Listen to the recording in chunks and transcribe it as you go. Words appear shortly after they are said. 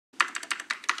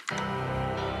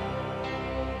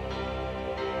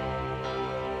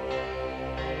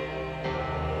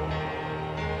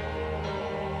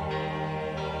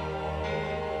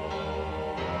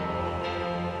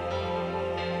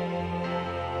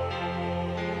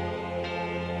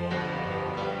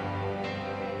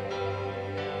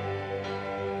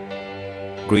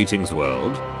Greetings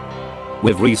world.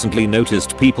 We've recently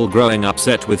noticed people growing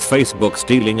upset with Facebook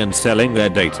stealing and selling their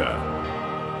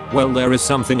data. Well, there is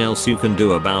something else you can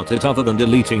do about it other than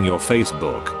deleting your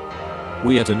Facebook.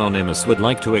 We at Anonymous would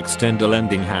like to extend a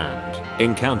lending hand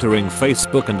in countering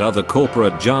Facebook and other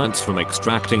corporate giants from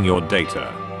extracting your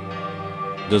data.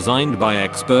 Designed by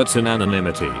experts in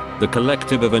anonymity, the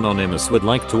collective of Anonymous would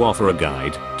like to offer a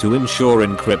guide to ensure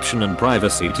encryption and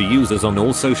privacy to users on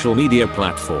all social media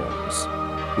platforms.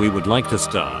 We would like to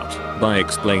start by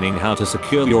explaining how to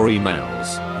secure your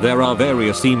emails. There are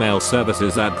various email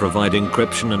services that provide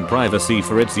encryption and privacy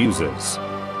for its users.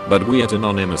 But we at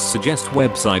Anonymous suggest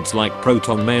websites like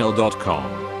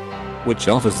protonmail.com, which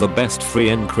offers the best free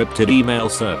encrypted email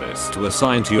service to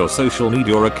assign to your social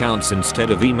media accounts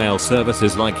instead of email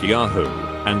services like Yahoo.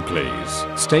 And please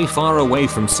stay far away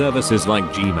from services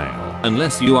like Gmail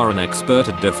unless you are an expert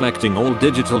at deflecting all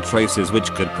digital traces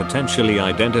which could potentially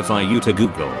identify you to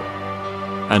Google.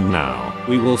 And now,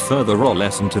 we will further our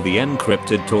lesson to the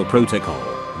encrypted Tor protocol,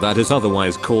 that is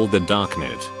otherwise called the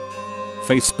darknet.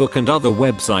 Facebook and other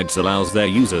websites allows their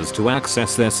users to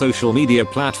access their social media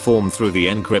platform through the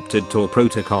encrypted Tor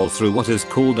protocol through what is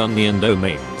called onion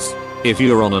domains. If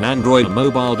you're on an Android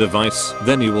mobile device,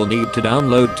 then you will need to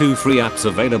download 2 free apps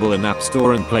available in App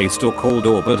Store and Play Store called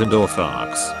Orbit and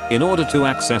Orthox in order to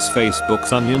access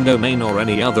Facebook's onion domain or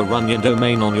any other onion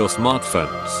domain on your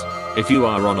smartphones. If you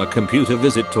are on a computer,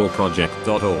 visit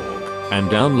torproject.org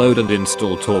and download and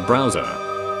install Tor browser.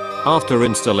 After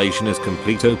installation is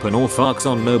complete, open Orthox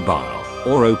on mobile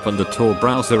or open the Tor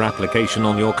browser application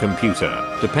on your computer,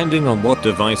 depending on what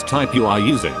device type you are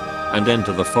using, and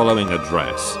enter the following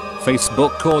address: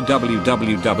 Facebook or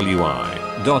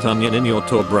www.onion in your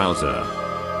Tor browser.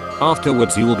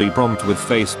 Afterwards you will be prompted with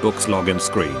Facebook's login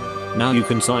screen. Now you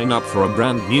can sign up for a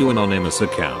brand new Anonymous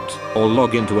account or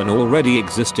log into an already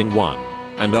existing one.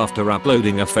 And after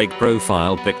uploading a fake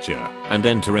profile picture and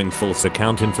entering false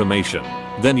account information,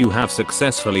 then you have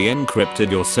successfully encrypted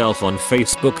yourself on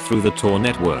Facebook through the Tor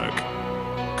network.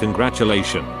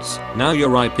 Congratulations, now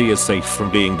your IP is safe from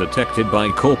being detected by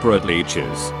corporate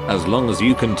leeches, as long as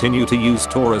you continue to use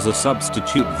Tor as a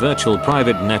substitute virtual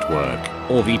private network,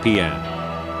 or VPN.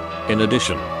 In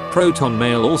addition, Proton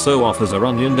Mail also offers a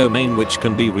onion domain which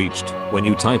can be reached when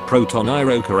you type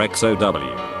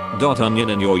protonirokxow.onion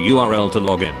in your URL to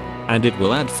login, and it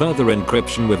will add further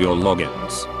encryption with your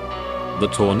logins. The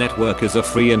Tor network is a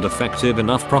free and effective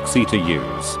enough proxy to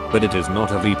use, but it is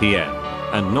not a VPN,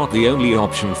 and not the only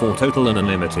option for total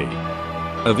anonymity.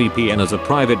 A VPN is a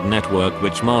private network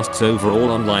which masks overall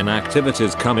online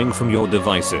activities coming from your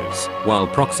devices, while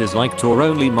proxies like Tor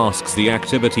only masks the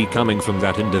activity coming from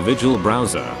that individual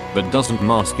browser, but doesn't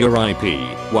mask your IP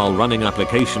while running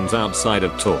applications outside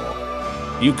of Tor.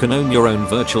 You can own your own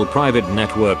virtual private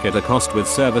network at a cost with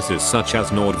services such as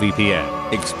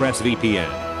NordVPN, ExpressVPN,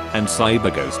 and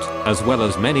CyberGhost, as well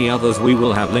as many others we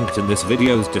will have linked in this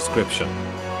video's description.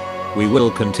 We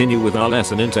will continue with our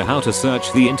lesson into how to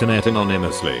search the internet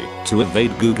anonymously to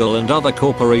evade Google and other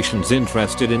corporations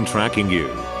interested in tracking you.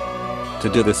 To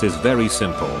do this is very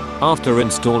simple. After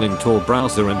installing Tor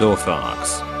browser and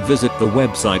Orthox, visit the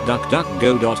website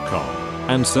duckduckgo.com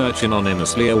and search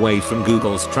anonymously away from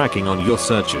Google's tracking on your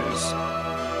searches.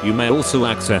 You may also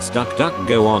access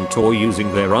DuckDuckGo on Tor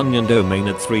using their onion domain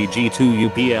at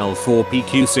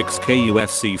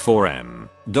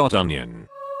 3G2UPL4PQ6KUFC4M.onion.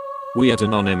 We at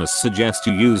Anonymous suggest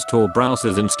you use Tor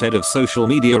browsers instead of social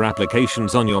media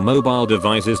applications on your mobile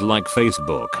devices like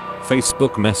Facebook,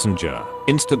 Facebook Messenger,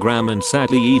 Instagram, and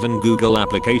sadly even Google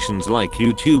applications like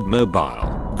YouTube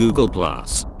Mobile, Google+,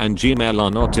 and Gmail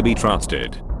are not to be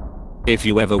trusted. If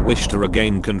you ever wish to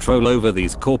regain control over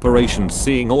these corporations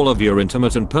seeing all of your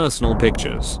intimate and personal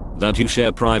pictures that you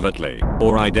share privately,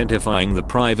 or identifying the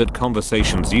private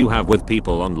conversations you have with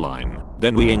people online,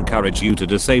 then we encourage you to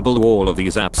disable all of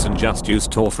these apps and just use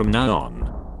Tor from now on.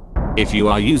 If you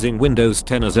are using Windows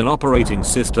 10 as an operating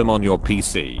system on your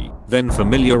PC, then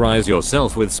familiarize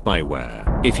yourself with spyware.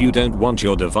 If you don't want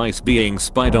your device being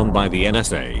spied on by the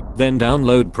NSA, then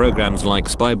download programs like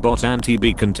Spybot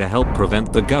Anti-Beacon to help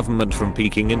prevent the government from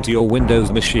peeking into your Windows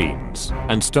machines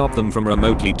and stop them from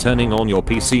remotely turning on your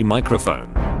PC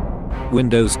microphone.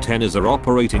 Windows 10 is an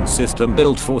operating system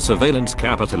built for surveillance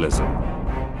capitalism.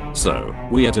 So,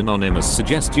 we at Anonymous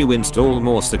suggest you install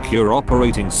more secure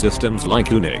operating systems like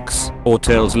Unix or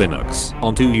Tails Linux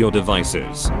onto your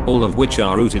devices, all of which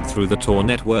are routed through the Tor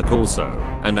network also,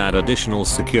 and add additional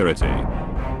security.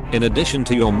 In addition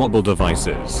to your mobile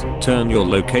devices, turn your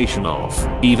location off.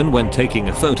 Even when taking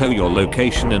a photo, your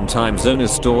location and time zone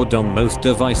is stored on most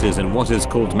devices in what is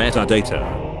called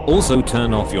metadata. Also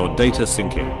turn off your data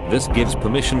syncing. This gives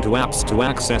permission to apps to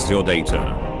access your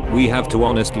data. We have to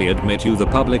honestly admit you the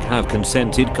public have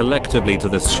consented collectively to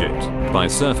this shit by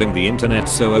surfing the internet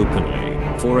so openly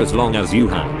for as long as you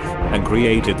have and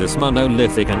created this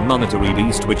monolithic and monetary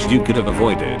beast which you could have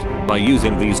avoided by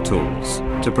using these tools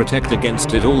to protect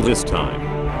against it all this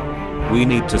time. We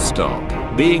need to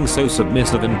stop being so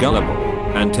submissive and gullible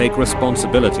and take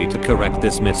responsibility to correct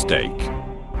this mistake.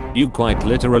 You quite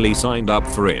literally signed up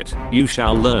for it. You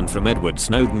shall learn from Edward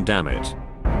Snowden, damn it.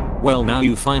 Well, now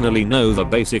you finally know the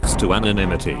basics to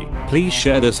anonymity. Please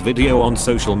share this video on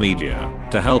social media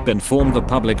to help inform the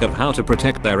public of how to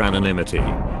protect their anonymity.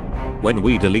 When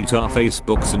we delete our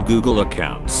Facebooks and Google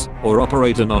accounts or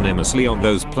operate anonymously on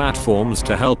those platforms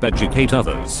to help educate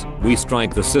others, we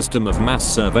strike the system of mass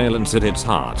surveillance at its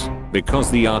heart,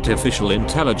 because the artificial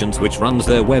intelligence which runs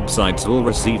their websites will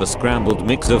receive a scrambled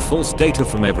mix of false data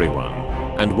from everyone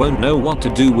and won't know what to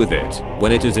do with it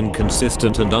when it is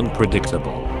inconsistent and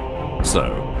unpredictable.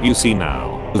 So, you see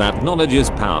now that knowledge is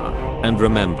power, and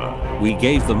remember, we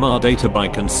gave them our data by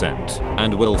consent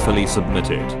and willfully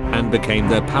submitted and became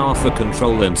their power for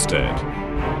control instead.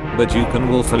 But you can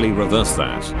willfully reverse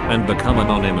that and become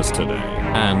anonymous today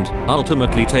and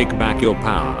ultimately take back your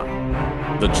power.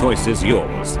 The choice is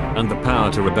yours and the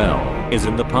power to rebel is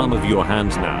in the palm of your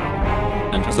hands now.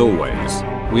 And as always,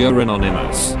 we are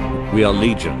anonymous. We are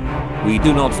legion. We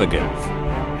do not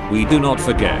forgive. We do not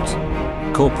forget.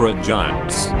 Corporate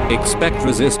giants expect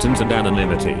resistance and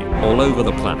anonymity all over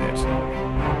the planet.